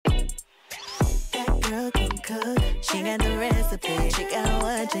girl can cook. She got the recipe. She got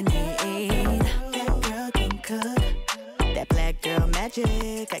what you need. That girl can cook. That black girl magic.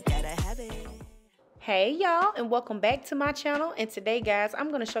 I gotta have it. Hey y'all, and welcome back to my channel. And today guys, I'm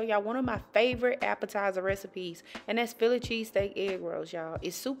going to show y'all one of my favorite appetizer recipes, and that's Philly cheesesteak egg rolls, y'all.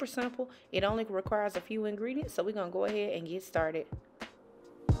 It's super simple. It only requires a few ingredients, so we're going to go ahead and get started.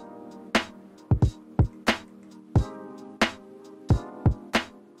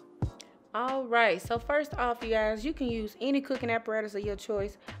 Alright, so first off, you guys, you can use any cooking apparatus of your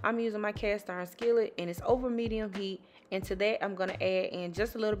choice. I'm using my cast iron skillet, and it's over medium heat. And to that, I'm going to add in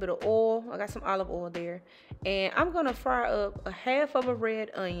just a little bit of oil. I got some olive oil there. And I'm going to fry up a half of a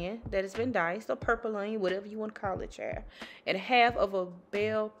red onion that has been diced, or purple onion, whatever you want to call it, child. And half of a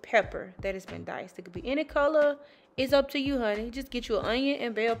bell pepper that has been diced. It could be any color. It's up to you, honey. Just get you an onion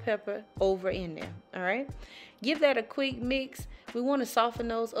and bell pepper over in there, all right? Give that a quick mix. We want to soften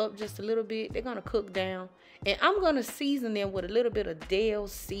those up just a little bit. They're going to cook down. And I'm going to season them with a little bit of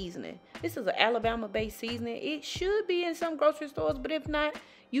Dale's seasoning. This is an Alabama-based seasoning. It should be in some grocery stores, but if not,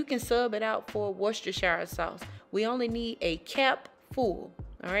 you can sub it out for Worcestershire sauce. We only need a Capful,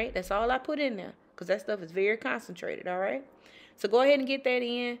 all right? That's all I put in there because that stuff is very concentrated, all right? So go ahead and get that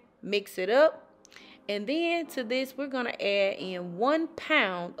in, mix it up. And then to this, we're going to add in 1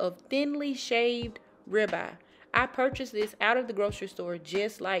 pound of thinly shaved ribeye. I purchased this out of the grocery store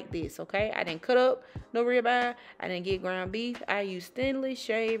just like this, okay? I didn't cut up no ribeye. I didn't get ground beef. I used thinly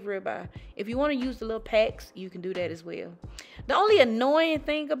shaved ribeye. If you want to use the little packs, you can do that as well. The only annoying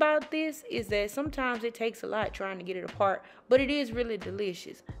thing about this is that sometimes it takes a lot trying to get it apart, but it is really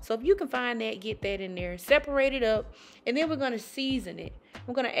delicious. So if you can find that, get that in there, separate it up, and then we're going to season it.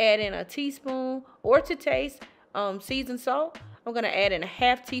 I'm going to add in a teaspoon or to taste seasoned salt. I'm going to add in a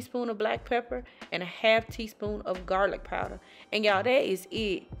 ½ teaspoon of black pepper and a ½ teaspoon of garlic powder. And y'all, that is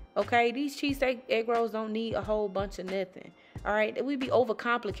it. Okay, these cheesesteak egg rolls don't need a whole bunch of nothing. All right, we be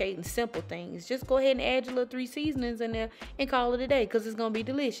overcomplicating simple things. Just go ahead and add your little 3 seasonings in there and call it a day because it's going to be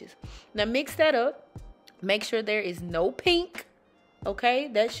delicious. Now mix that up. Make sure there is no pink. Okay,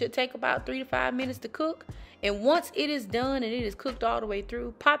 that should take about 3 to 5 minutes to cook. And once it is done and it is cooked all the way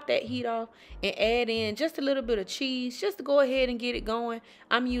through, pop that heat off and add in just a little bit of cheese just to go ahead and get it going.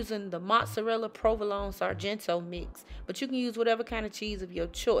 I'm using the mozzarella provolone sargento mix, but you can use whatever kind of cheese of your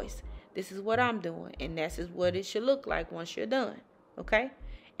choice. This is what I'm doing, and this is what it should look like once you're done, okay?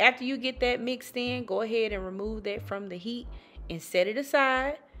 After you get that mixed in, go ahead and remove that from the heat and set it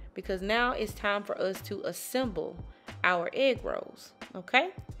aside because now it's time for us to assemble our egg rolls,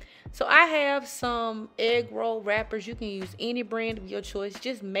 okay? So I have some egg roll wrappers. You can use any brand of your choice.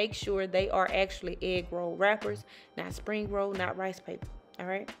 Just make sure they are actually egg roll wrappers, not spring roll, not rice paper, all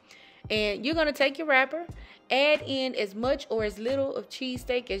right? And you're going to take your wrapper, add in as much or as little of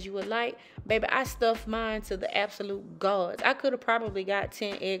cheesesteak as you would like. Baby, I stuffed mine to the absolute gods. I could have probably got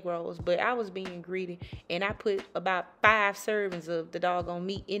 10 egg rolls, but I was being greedy, and I put about 5 servings of the doggone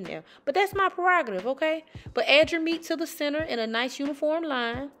meat in there. But that's my prerogative, okay? But add your meat to the center in a nice uniform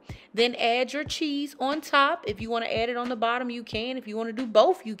line. Then add your cheese on top. If you want to add it on the bottom, you can. If you want to do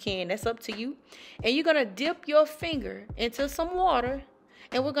both, you can. That's up to you. And you're going to dip your finger into some water.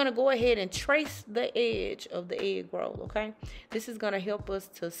 And we're going to go ahead and trace the edge of the egg roll, okay? This is going to help us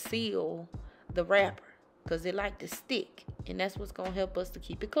to seal the wrapper because it like to stick. And that's what's going to help us to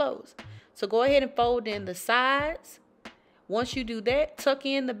keep it closed. So go ahead and fold in the sides. Once you do that, tuck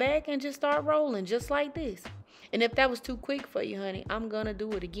in the back and just start rolling just like this. And if that was too quick for you, honey, I'm going to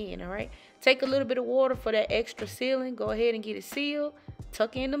do it again, all right? Take a little bit of water for that extra sealing. Go ahead and get it sealed.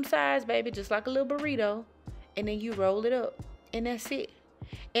 Tuck in them sides, baby, just like a little burrito. And then you roll it up. And that's it.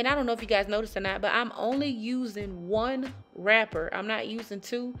 And I don't know if you guys noticed or not, but I'm only using 1 wrapper. I'm not using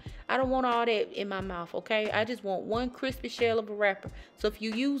 2. I don't want all that in my mouth, okay? I just want 1 crispy shell of a wrapper. So if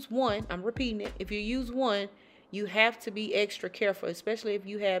you use 1, I'm repeating it. If you use 1, you have to be extra careful, especially if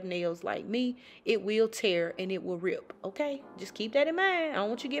you have nails like me. It will tear and it will rip, okay? Just keep that in mind. I don't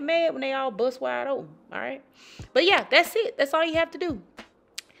want you to get mad when they all bust wide open, all right? But yeah, that's it. That's all you have to do.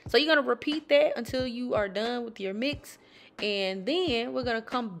 So you're going to repeat that until you are done with your mix. And then we're going to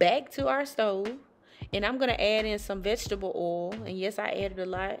come back to our stove. And I'm going to add in some vegetable oil. And yes, I added a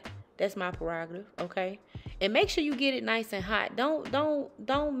lot. That's my prerogative, okay? And make sure you get it nice and hot. Don't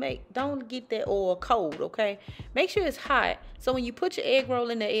get that oil cold, okay? Make sure it's hot. So when you put your egg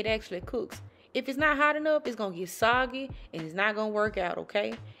roll in there, it actually cooks. If it's not hot enough, it's going to get soggy and it's not going to work out,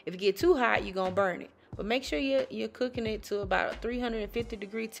 okay? If it get too hot, you're going to burn it. But make sure you're cooking it to about a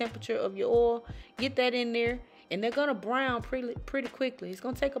 350-degree temperature of your oil. Get that in there. And they're going to brown pretty quickly. It's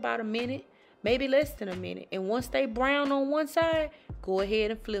going to take about a minute, maybe less than a minute. And once they brown on one side, go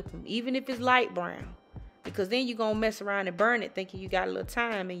ahead and flip them, even if it's light brown. because then you're going to mess around and burn it thinking you got a little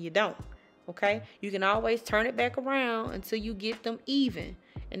time and you don't. Okay? You can always turn it back around until you get them even.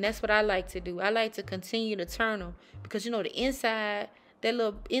 And that's what I like to do. I like to continue to turn them because, you know, the inside, that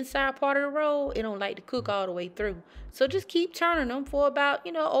little inside part of the roll, it don't like to cook all the way through. So just keep turning them for about,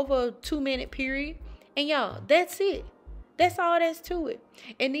 you know, over a 2-minute period. And y'all, that's it. That's all that's to it.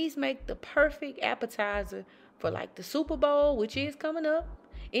 And these make the perfect appetizer for like the Super Bowl, which is coming up.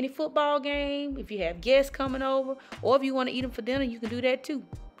 Any football game, if you have guests coming over, or if you want to eat them for dinner, you can do that too.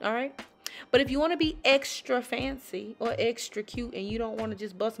 All right. But if you want to be extra fancy or extra cute and you don't want to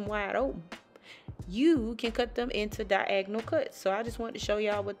just bust them wide open, you can cut them into diagonal cuts. So I just wanted to show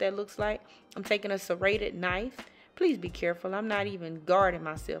y'all what that looks like. I'm taking a serrated knife. Please be careful. I'm not even guarding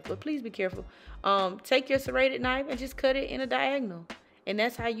myself, but please be careful. Take your serrated knife and just cut it in a diagonal. And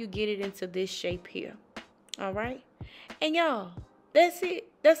that's how you get it into this shape here. All right. And y'all, that's it.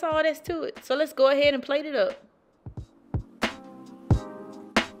 That's all that's to it. So let's go ahead and plate it up.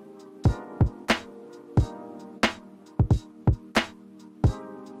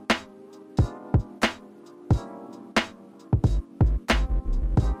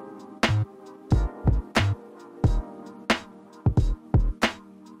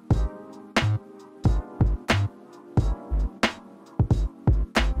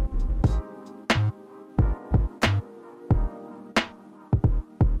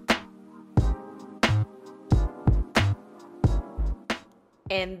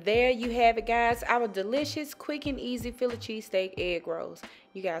 And there you have it, guys. Our delicious, quick and easy Philly cheesesteak egg rolls.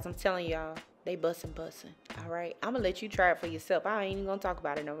 You guys, I'm telling y'all, they bussin'. All right, I'm gonna let you try it for yourself. I ain't even gonna talk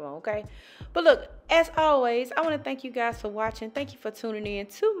about it no more, okay? But look, as always, I want to thank you guys for watching. Thank you for tuning in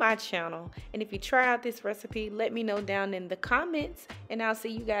to my channel. And if you try out this recipe, let me know down in the comments. And I'll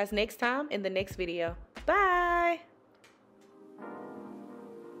see you guys next time in the next video. Bye.